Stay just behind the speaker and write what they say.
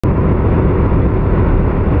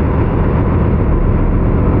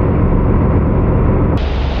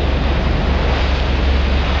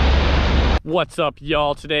What's up,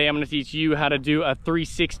 y'all? Today I'm going to teach you how to do a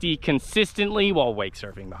 360 consistently while wake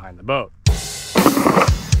surfing behind the boat.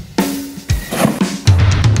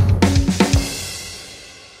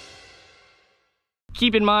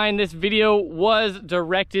 Keep in mind, this video was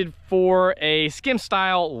directed for a skim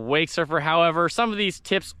style wake surfer. However, some of these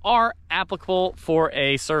tips are applicable for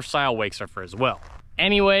a surf style wake surfer as well.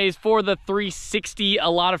 Anyways, for the 360, a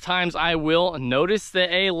lot of times I will notice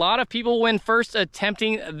that a lot of people, when first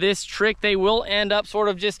attempting this trick, they will end up sort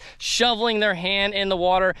of just shoveling their hand in the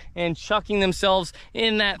water and chucking themselves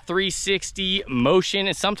in that 360 motion.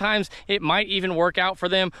 And sometimes it might even work out for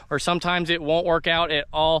them, or sometimes it won't work out at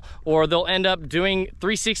all, or they'll end up doing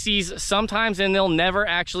 360s sometimes and they'll never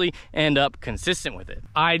actually end up consistent with it.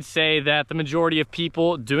 I'd say that the majority of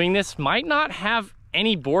people doing this might not have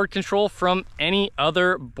any board control from any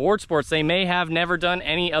other board sports. They may have never done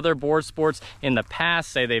any other board sports in the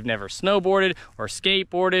past. Say they've never snowboarded or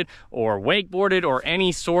skateboarded or wakeboarded or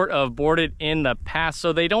any sort of boarded in the past.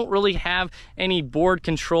 So they don't really have any board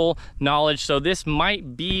control knowledge. So this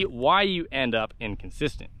might be why you end up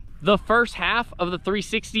inconsistent. The first half of the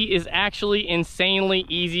 360 is actually insanely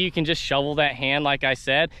easy. You can just shovel that hand, like I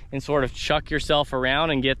said, and sort of chuck yourself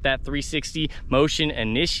around and get that 360 motion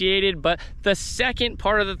initiated. But the second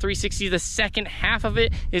part of the 360, the second half of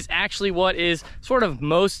it, is actually what is sort of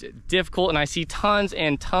most difficult. And I see tons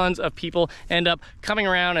and tons of people end up coming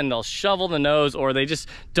around and they'll shovel the nose, or they just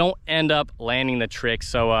don't end up landing the trick.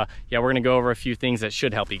 So yeah, we're gonna go over a few things that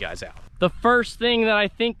should help you guys out. The first thing that I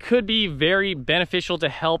think could be very beneficial to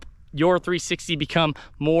help your 360 become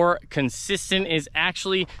more consistent is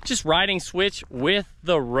actually just riding switch with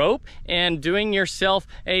the rope and doing yourself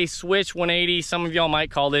a switch 180. Some of y'all might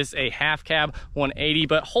call this a half cab 180,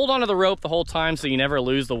 but hold on to the rope the whole time so you never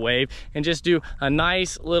lose the wave, and just do a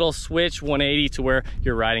nice little switch 180 to where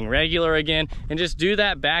you're riding regular again, and just do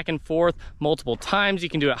that back and forth multiple times. You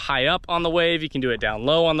can do it high up on the wave, you can do it down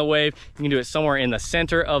low on the wave, you can do it somewhere in the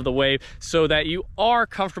center of the wave, so that you are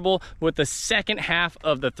comfortable with the second half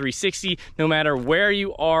of the 360 no matter where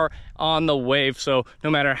you are on the wave. So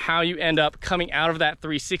no matter how you end up coming out of that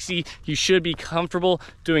 360, you should be comfortable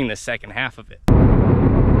doing the second half of it.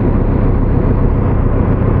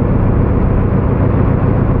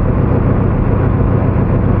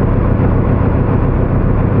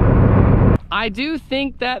 I do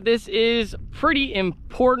think that this is pretty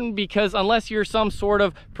important, because unless you're some sort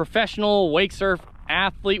of professional wake surf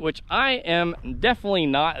athlete, which I am definitely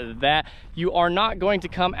not that, you are not going to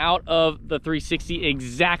come out of the 360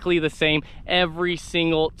 exactly the same every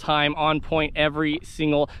single time, on point every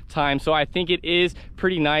single time. So I think it is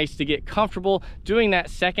pretty nice to get comfortable doing that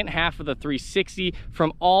second half of the 360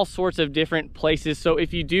 from all sorts of different places. So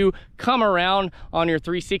if you do come around on your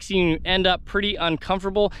 360 and you end up pretty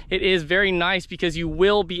uncomfortable, it is very nice because you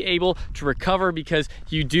will be able to recover, because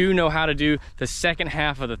you do know how to do the second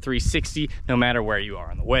half of the 360 no matter where you are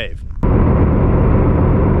on the wave.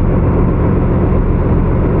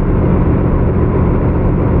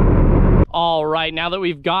 All right, now that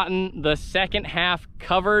we've gotten the second half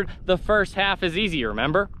covered, the first half is easy,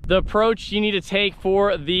 remember? The approach you need to take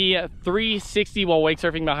for the 360 while wake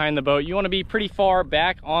surfing behind the boat, you want to be pretty far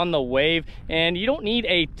back on the wave, and you don't need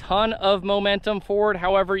a ton of momentum forward.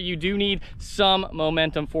 However, you do need some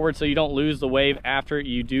momentum forward so you don't lose the wave after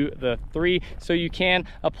you do the 3. So you can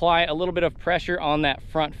apply a little bit of pressure on that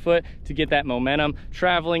front foot to get that momentum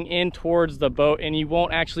traveling in towards the boat, and you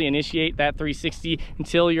won't actually initiate that 360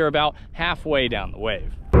 until you're about halfway down the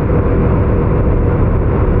wave.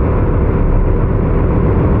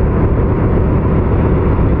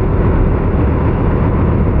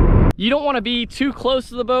 You don't want to be too close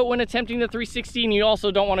to the boat when attempting the 360, and you also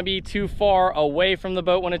don't want to be too far away from the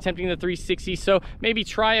boat when attempting the 360. So maybe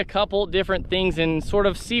try a couple different things and sort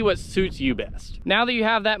of see what suits you best. Now that you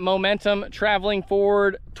have that momentum traveling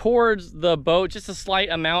forward towards the boat, just a slight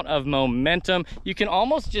amount of momentum, you can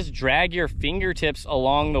almost just drag your fingertips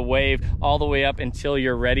along the wave all the way up until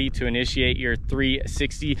you're ready to initiate your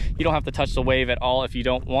 360. You don't have to touch the wave at all if you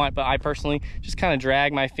don't want, but I personally just kind of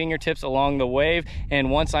drag my fingertips along the wave, and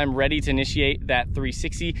once I'm ready to initiate that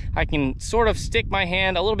 360, I can sort of stick my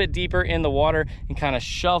hand a little bit deeper in the water and kind of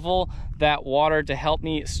shovel that water to help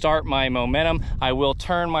me start my momentum. I will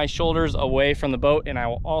turn my shoulders away from the boat, and I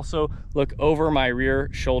will also look over my rear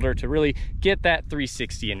shoulder to really get that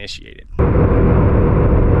 360 initiated.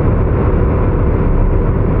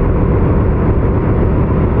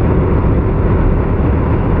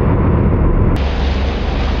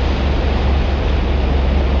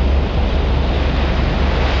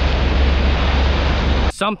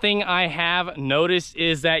 Something I have noticed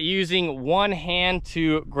is that using one hand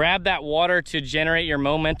to grab that water to generate your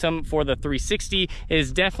momentum for the 360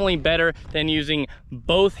 is definitely better than using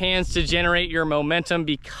both hands to generate your momentum,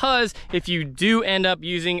 because if you do end up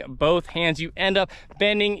using both hands, you end up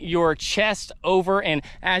bending your chest over, and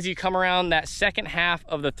as you come around that second half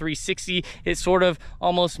of the 360, it sort of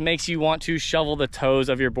almost makes you want to shovel the toes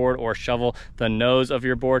of your board or shovel the nose of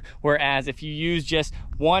your board. Whereas if you use just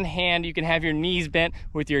one hand, you can have your knees bent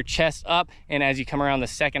with your chest up, and as you come around the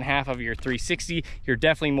second half of your 360, you're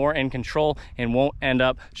definitely more in control and won't end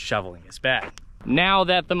up shoveling as bad. Now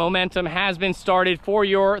that the momentum has been started for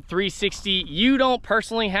your 360, you don't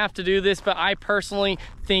personally have to do this, but I personally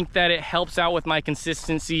think that it helps out with my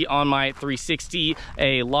consistency on my 360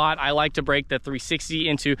 a lot. I like to break the 360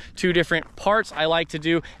 into two different parts. I like to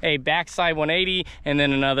do a backside 180 and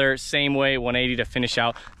then another same way 180 to finish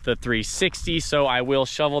out the 360. So I will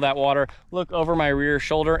shovel that water, look over my rear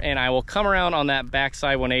shoulder, and I will come around on that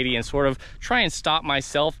backside 180 and sort of try and stop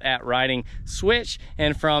myself at riding switch.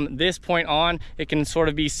 And from this point on, it can sort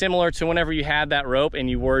of be similar to whenever you had that rope and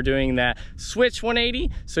you were doing that switch 180.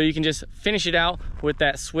 So you can just finish it out with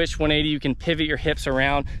that switch 180. You can pivot your hips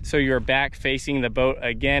around so you're back facing the boat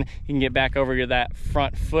again. You can get back over that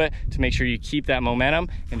front foot to make sure you keep that momentum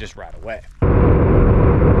and just ride away.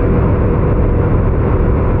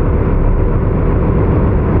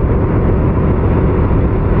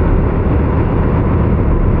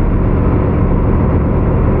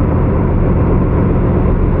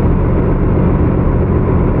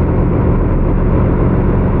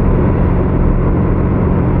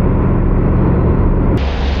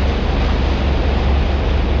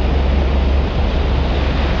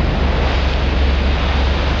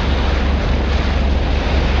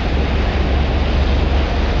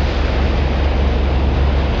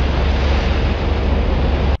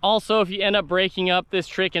 Also, if you end up breaking up this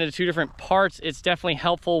trick into two different parts, it's definitely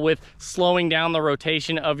helpful with slowing down the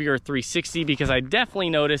rotation of your 360, because I definitely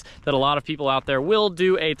notice that a lot of people out there will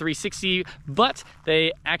do a 360, but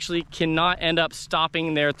they actually cannot end up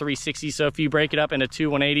stopping their 360. So if you break it up into two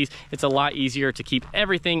 180s, it's a lot easier to keep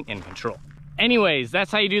everything in control. Anyways,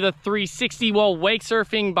 that's how you do the 360 while wake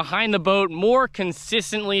surfing behind the boat more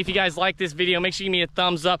consistently. If you guys like this video, make sure you give me a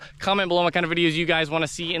thumbs up. Comment below what kind of videos you guys want to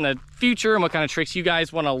see in the future and what kind of tricks you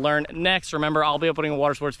guys want to learn next. Remember, I'll be uploading a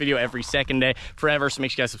water sports video every second day forever, so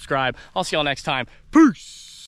make sure you guys subscribe. I'll see y'all next time. Peace!